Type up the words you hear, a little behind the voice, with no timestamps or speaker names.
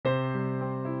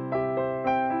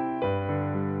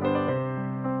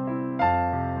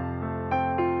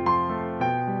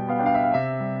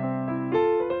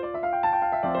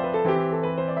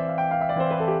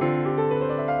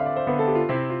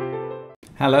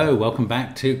Hello, welcome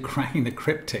back to Cracking the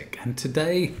Cryptic, and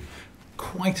today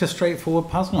quite a straightforward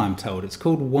puzzle, I'm told. It's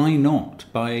called Why Not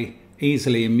by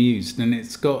Easily Amused, and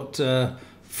it's got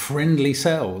friendly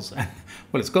cells.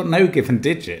 Well, it's got no given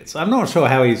digits. I'm not sure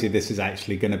how easy this is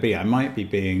actually going to be. I might be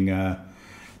being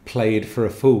played for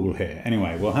a fool here.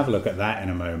 Anyway, we'll have a look at that in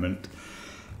a moment.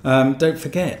 Don't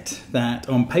forget that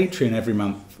on Patreon every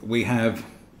month we have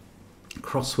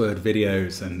crossword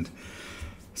videos and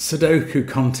Sudoku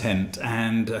content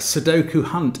and a Sudoku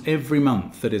hunt every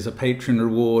month that is a Patreon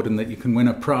reward and that you can win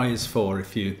a prize for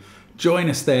if you join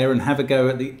us there and have a go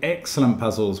at the excellent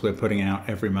puzzles we're putting out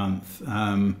every month.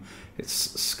 It's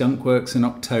Skunkworks in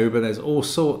October. There's all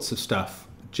sorts of stuff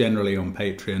generally on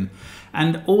Patreon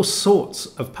and all sorts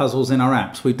of puzzles in our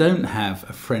apps. We don't have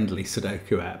a friendly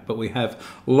Sudoku app, but we have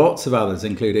lots of others,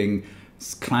 including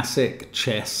classic,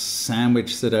 chess, sandwich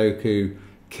Sudoku,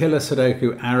 killer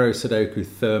Sudoku, arrow Sudoku,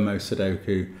 thermo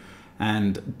Sudoku,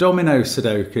 and domino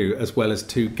Sudoku, as well as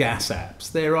 2 gas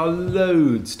apps. There are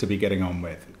loads to be getting on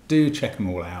with. Do check them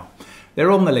all out.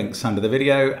 They're on the links under the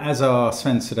video, as are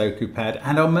Sven's SUDOKU PAD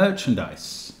and our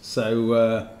merchandise.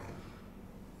 So,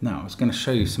 no, I was going to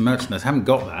show you some merchandise. I haven't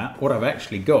got that. What I've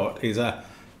actually got is a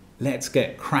Let's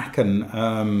Get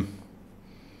Crackin'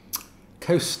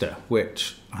 coaster,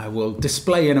 which I will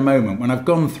display in a moment when I've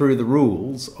gone through the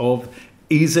rules of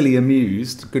Easily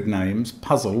Amused, good names,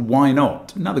 puzzle, Why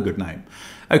Not, another good name.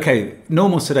 Okay,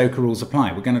 normal Sudoku rules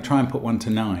apply. We're going to try and put 1 to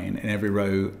 9 in every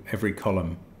row, every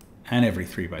column, and every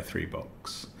 3x3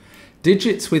 box.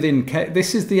 Digits within,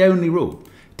 this is the only rule.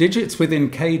 Digits within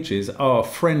cages are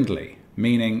friendly,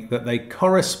 meaning that they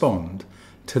correspond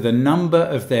to the number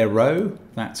of their row,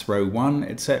 that's row 1,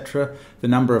 etc., the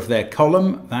number of their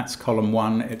column, that's column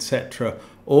 1, etc.,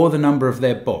 or the number of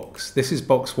their box. This is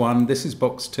box 1, this is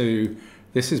box 2,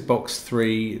 this is box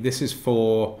 3, this is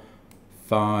 4,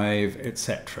 5,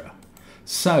 etc.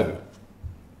 So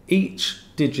each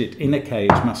digit in a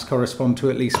cage must correspond to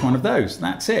at least one of those.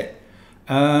 That's it.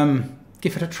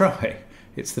 Give it a try.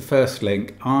 It's the first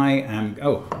link.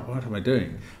 Oh, what am I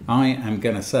doing? I am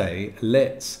going to say,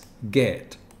 let's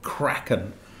get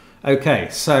cracking. Okay,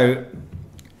 so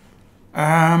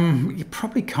you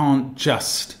probably can't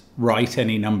just write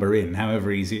any number in,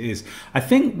 however easy it is. I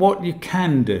think what you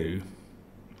can do,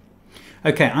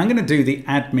 okay, I'm going to do the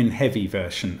admin heavy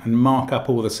version and mark up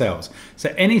all the cells.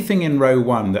 So anything in row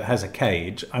 1 that has a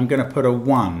cage, I'm going to put a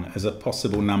 1 as a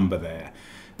possible number there.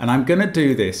 And I'm going to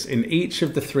do this in each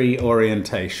of the 3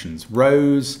 orientations,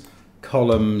 rows,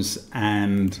 columns,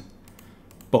 and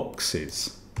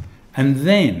boxes. And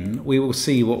then we will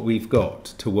see what we've got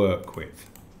to work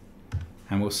with.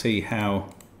 And we'll see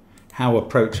how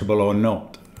approachable or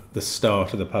not the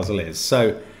start of the puzzle is.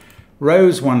 So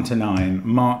rows 1 to 9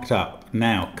 marked up.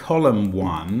 Now column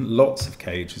 1, lots of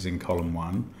cages in column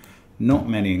 1, not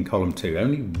many in column 2,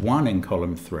 only 1 in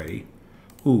column 3.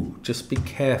 Ooh, just be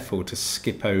careful to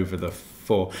skip over the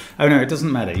 4. Oh no, it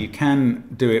doesn't matter. You can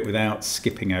do it without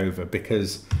skipping over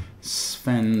because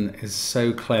Sven is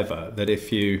so clever that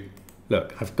if you,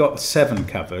 look, I've got 7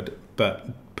 covered, but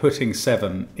putting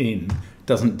 7 in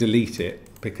doesn't delete it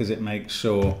because it makes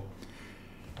sure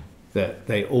that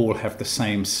they all have the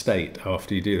same state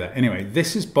after you do that. Anyway,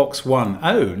 this is box 1.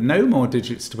 Oh, no more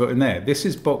digits to put in there. This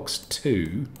is box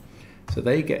 2. So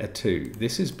they get a 2.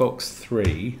 This is box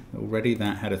 3. Already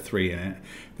that had a 3 in it.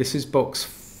 This is box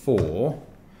 4.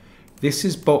 This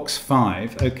is box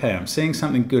 5. Okay, I'm seeing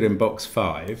something good in box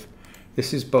 5.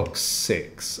 This is box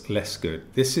 6. Less good.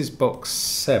 This is box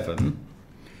 7.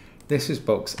 This is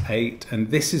box 8.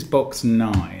 And this is box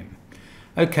 9.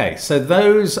 Okay, so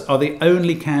those are the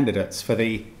only candidates for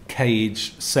the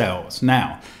cage cells.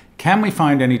 Now, can we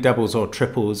find any doubles or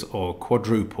triples or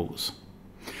quadruples?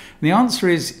 And the answer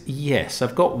is yes.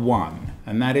 I've got 1,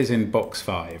 and that is in box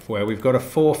 5, where we've got a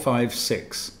 4, 5,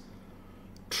 6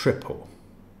 triple.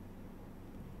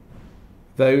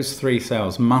 Those 3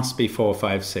 cells must be 4,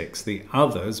 5, 6. The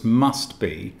others must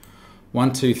be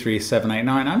 1, 2, 3, 7, 8,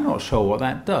 9. I'm not sure what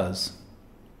that does.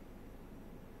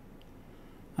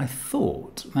 I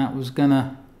thought that was going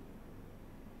to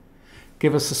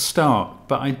give us a start,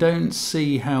 but I don't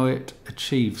see how it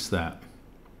achieves that.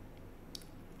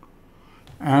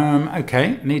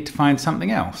 Okay, need to find something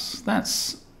else.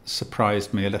 That's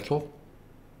surprised me a little.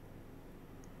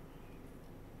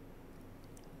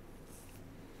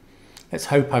 Let's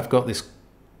hope I've got this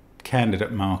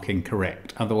candidate marking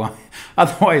correct.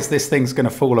 Otherwise this thing's going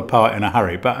to fall apart in a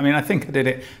hurry. But I mean, I think I did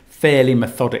it fairly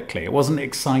methodically. It wasn't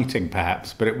exciting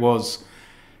perhaps, but it was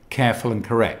careful and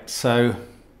correct. So,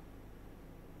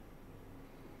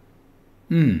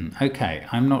 okay,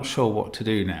 I'm not sure what to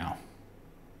do now.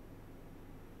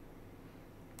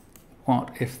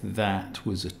 What if that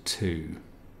was a 2?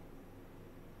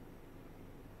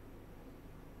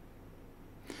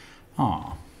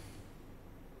 Ah.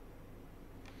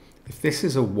 If this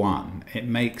is a 1, it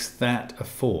makes that a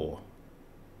 4.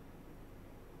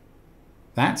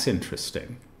 That's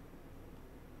interesting.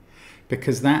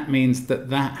 Because that means that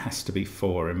that has to be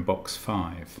 4 in box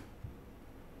 5.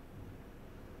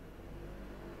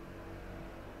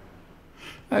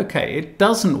 Okay, it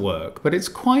doesn't work, but it's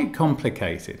quite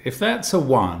complicated. If that's a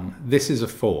 1, this is a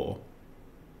 4.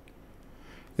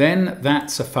 Then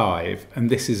that's a 5, and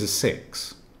this is a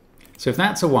 6. So if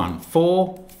that's a 1,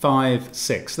 4, 5,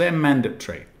 6, they're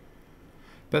mandatory.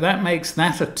 But that makes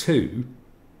that a 2,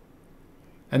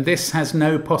 and this has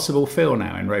no possible fill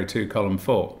now in row 2, column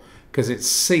 4, because it's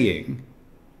seeing.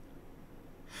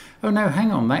 Oh no,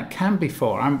 hang on, that can be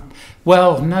 4.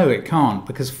 Well, no, it can't,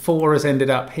 because 4 has ended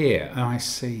up here. Oh, I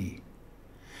see.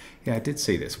 Yeah, I did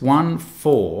see this. 1,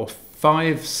 4,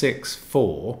 5, 6,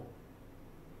 4.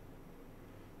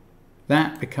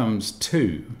 That becomes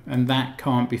 2, and that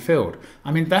can't be filled.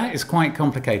 I mean, that is quite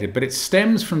complicated, but it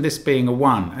stems from this being a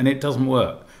 1, and it doesn't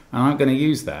work. And I'm going to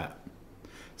use that.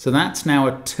 So that's now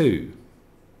a 2.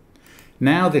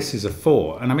 Now this is a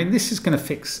 4, and I mean, this is going to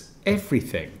fix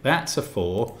everything. That's a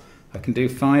 4. I can do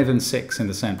 5 and 6 in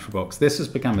the central box. This has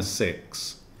become a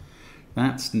 6.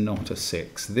 That's not a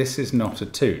 6. This is not a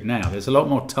 2. Now, there's a lot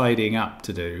more tidying up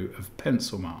to do of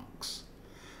pencil marks.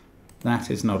 That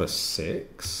is not a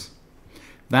 6.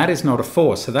 That is not a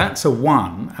 4. So that's a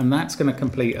 1, and that's going to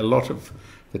complete a lot of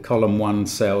the column 1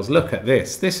 cells. Look at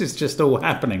this. This is just all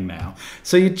happening now.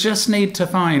 So you just need to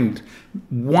find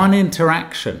one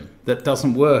interaction that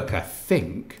doesn't work, I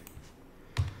think.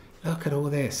 Look at all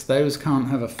this. Those can't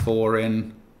have a 4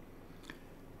 in.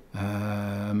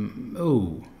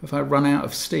 Oh, have I run out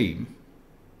of steam?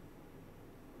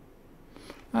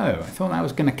 Oh, I thought that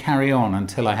was going to carry on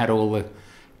until I had all the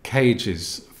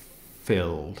cages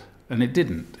filled. And it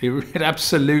didn't. It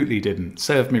absolutely didn't.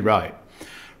 Served me right.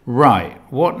 Right,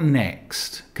 what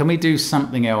next? Can we do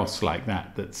something else like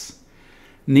that that's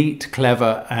neat,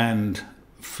 clever, and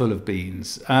full of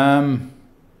beans?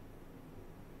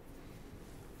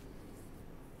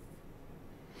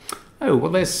 Oh,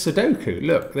 well, there's Sudoku.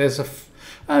 Look, there's a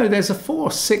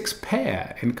 4-6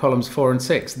 pair in columns 4 and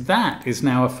 6. That is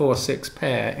now a 4-6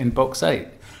 pair in box 8.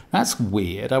 That's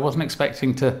weird. I wasn't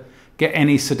expecting to get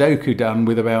any Sudoku done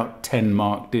with about 10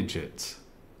 marked digits.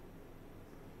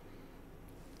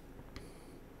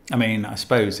 I mean, I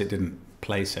suppose it didn't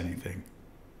place anything.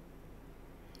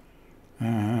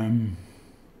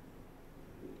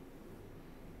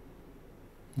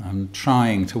 I'm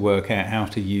trying to work out how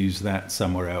to use that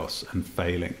somewhere else and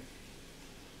failing.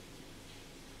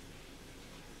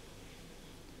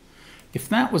 If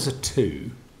that was a 2,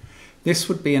 this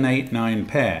would be an 8-9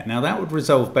 pair. Now that would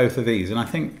resolve both of these, and I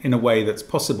think in a way that's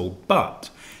possible. But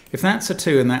if that's a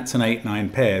 2 and that's an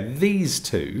 8-9 pair, these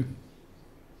two,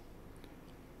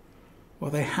 well,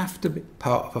 they have to be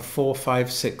part of a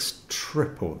 4-5-6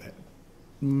 triple.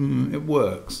 It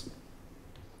works.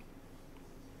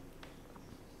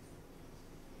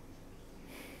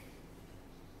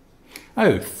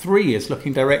 Oh, 3 is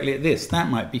looking directly at this. That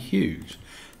might be huge.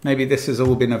 Maybe this has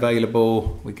all been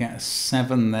available. We get a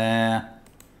 7 there.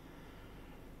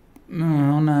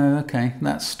 Oh no, okay,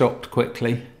 that stopped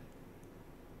quickly.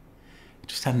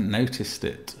 Just hadn't noticed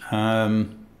it.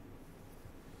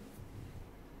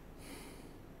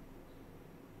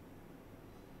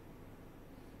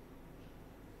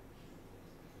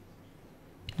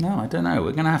 No, I don't know.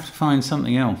 We're going to have to find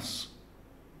something else.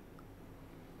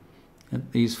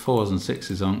 These 4s and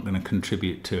 6s aren't going to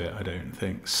contribute to it, I don't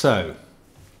think. So,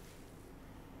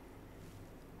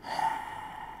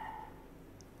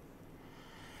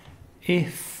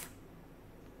 if...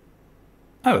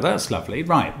 Oh, that's lovely.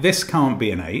 Right, this can't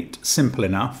be an 8. Simple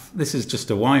enough. This is just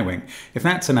a Y-wing. If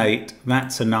that's an 8,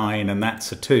 that's a 9, and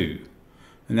that's a 2.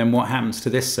 And then what happens to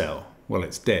this cell? Well,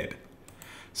 it's dead.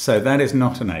 So that is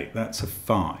not an 8, that's a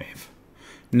 5.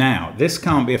 Now, this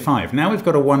can't be a 5. Now we've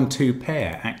got a 1-2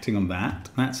 pair acting on that.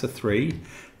 That's a 3.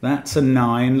 That's a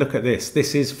 9. Look at this.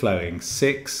 This is flowing.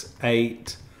 6,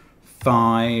 8,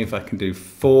 5. I can do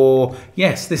 4.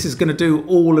 Yes, this is going to do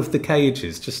all of the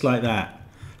cages, just like that.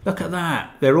 Look at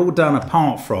that. They're all done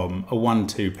apart from a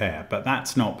 1-2 pair, but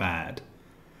that's not bad.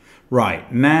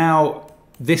 Right, now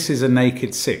this is a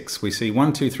naked 6. We see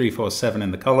 1, 2, 3, 4, 7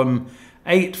 in the column,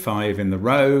 8, 5 in the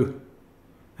row,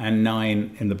 and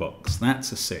 9 in the box.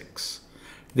 That's a 6.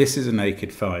 This is a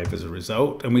naked 5 as a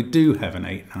result, and we do have an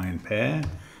 8-9 pair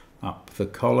up the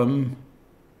column.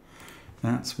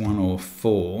 That's 1 or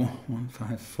 4. 1,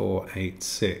 5, 4, 8,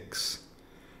 6.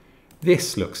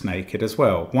 This looks naked as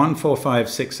well. 1, 4, 5,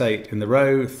 6, 8 in the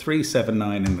row, 3, 7,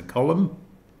 9 in the column.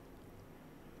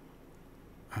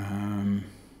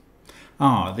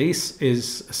 This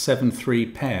is a 7, 3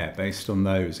 pair based on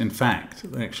those. In fact,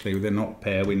 actually they're not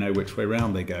pair, we know which way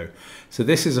round they go. So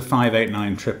this is a 5, 8,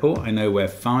 9 triple. I know where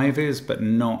 5 is, but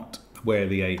not where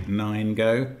the 8, 9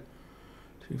 go.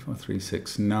 2, 4, 3,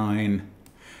 6, 9.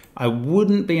 I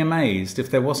wouldn't be amazed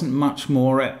if there wasn't much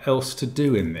more else to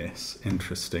do in this,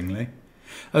 interestingly.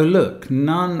 Oh look,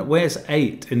 none, where's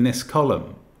 8 in this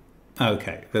column?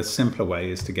 Okay, the simpler way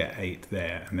is to get 8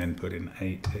 there and then put in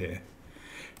 8 here.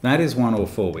 That is 1 or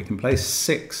 4. We can place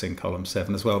 6 in column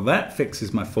 7 as well. That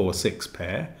fixes my 4, 6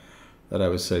 pair that I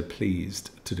was so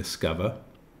pleased to discover.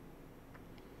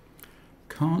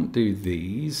 Can't do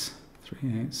these.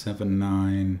 3, 8, 7,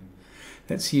 9.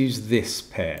 Let's use this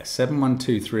pair. 7, 1,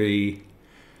 2, 3.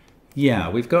 Yeah,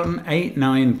 we've got an 8,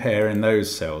 9 pair in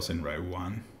those cells in row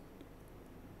 1.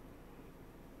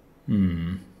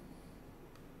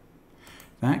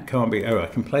 That can't be. Oh, I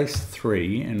can place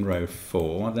 3 in row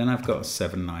 4. Then I've got a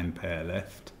 7, 9 pair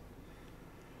left.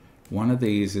 One of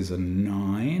these is a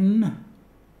 9.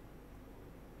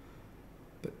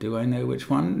 But do I know which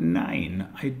one? 9.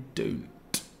 I don't.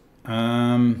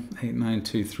 8, 9,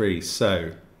 2, 3.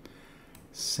 So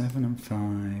 7 and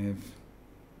 5.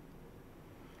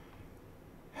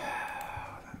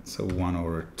 That's a 1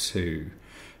 or a 2.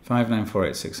 5, 9, 4,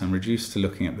 8, 6. I'm reduced to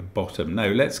looking at the bottom.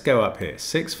 No, let's go up here.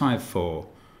 6, 5, 4,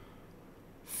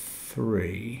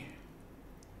 3.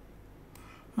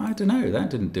 I don't know. That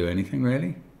didn't do anything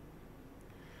really.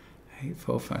 8,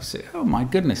 4, 5, 6. Oh my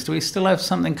goodness. Do we still have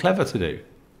something clever to do?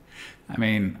 I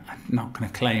mean, I'm not going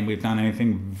to claim we've done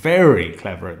anything very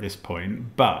clever at this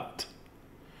point, but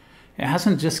it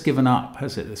hasn't just given up,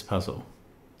 has it, this puzzle?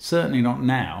 Certainly not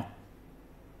now.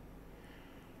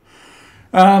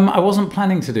 I wasn't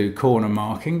planning to do corner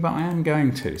marking, but I am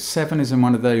going to. 7 is in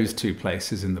one of those 2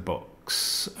 places in the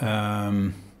box.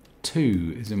 2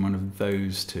 is in one of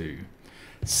those 2.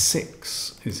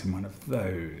 6 is in one of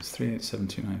those. 3, 8, 7,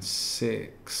 2, 9,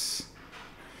 6.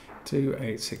 2,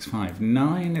 8, 6, 5.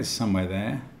 9 is somewhere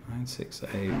there. 9, 6,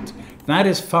 8. That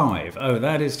is 5. Oh,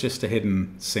 that is just a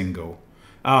hidden single.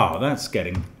 Ah, that's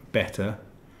getting better.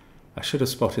 I should have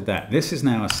spotted that. This is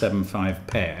now a 7, 5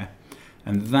 pair.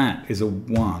 And that is a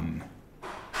 1.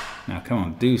 Now, come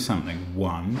on, do something.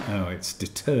 1. Oh, it's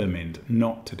determined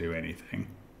not to do anything.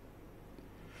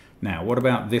 Now, what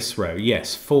about this row?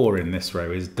 Yes, 4 in this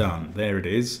row is done. There it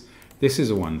is. This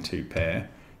is a 1, 2 pair.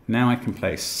 Now I can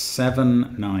place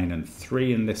 7, 9, and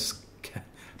 3 in this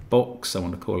box. I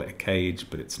want to call it a cage,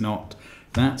 but it's not.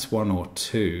 That's 1 or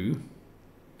 2.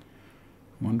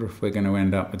 I wonder if we're going to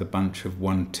end up with a bunch of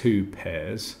 1, 2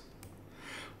 pairs.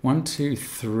 1, 2,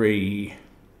 3.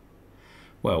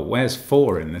 Well, where's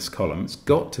 4 in this column? It's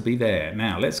got to be there.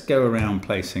 Now, let's go around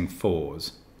placing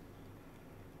 4s.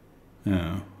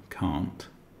 No, can't.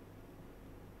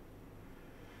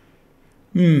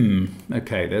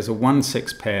 Okay, there's a 1,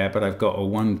 6 pair, but I've got a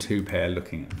 1, 2 pair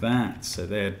looking at that. So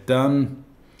they're done.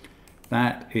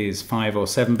 That is 5 or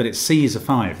 7, but it sees a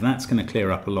 5. That's going to clear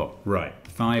up a lot. Right,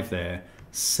 5 there,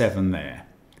 7 there.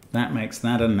 That makes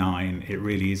that a 9. It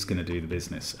really is going to do the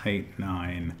business. 8,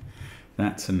 9.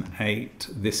 That's an 8.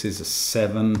 This is a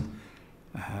 7.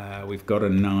 We've got a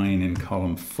 9 in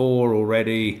column 4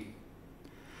 already.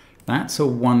 That's a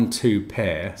 1, 2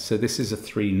 pair. So this is a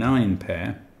 3, 9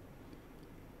 pair.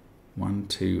 1,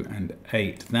 2, and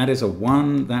 8. That is a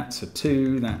 1. That's a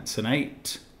 2. That's an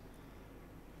 8.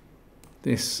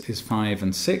 This is 5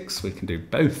 and 6. We can do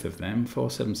both of them. 4,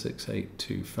 7, 6, 8,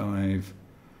 2, 5.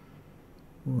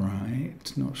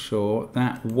 Right, not sure.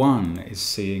 That 1 is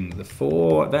seeing the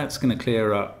 4. That's going to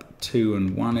clear up 2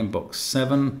 and 1 in box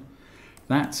 7.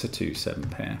 That's a 2, 7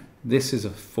 pair. This is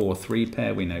a 4, 3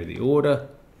 pair. We know the order.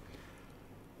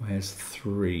 Where's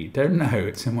 3? Don't know.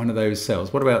 It's in one of those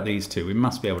cells. What about these 2? We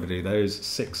must be able to do those.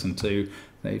 6 and 2.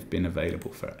 They've been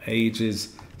available for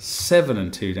ages. 7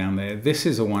 and 2 down there. This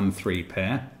is a 1, 3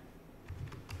 pair.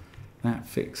 That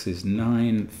fixes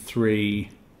 9, 3,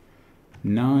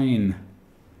 9,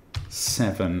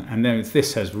 7, and then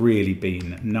this has really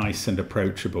been nice and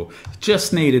approachable.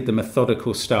 Just needed the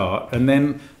methodical start and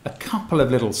then a couple of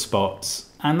little spots,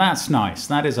 and that's nice.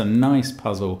 That is a nice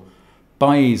puzzle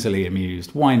by Easily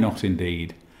Amused. Why not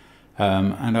indeed?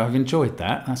 And I've enjoyed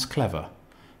that. That's clever.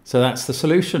 So that's the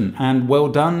solution, and well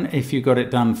done if you got it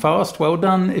done fast. Well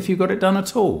done if you got it done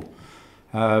at all.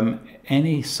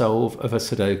 Any solve of a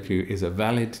Sudoku is a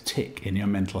valid tick in your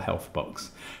mental health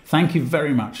box. Thank you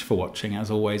very much for watching, as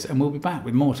always, and we'll be back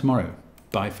with more tomorrow.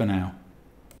 Bye for now.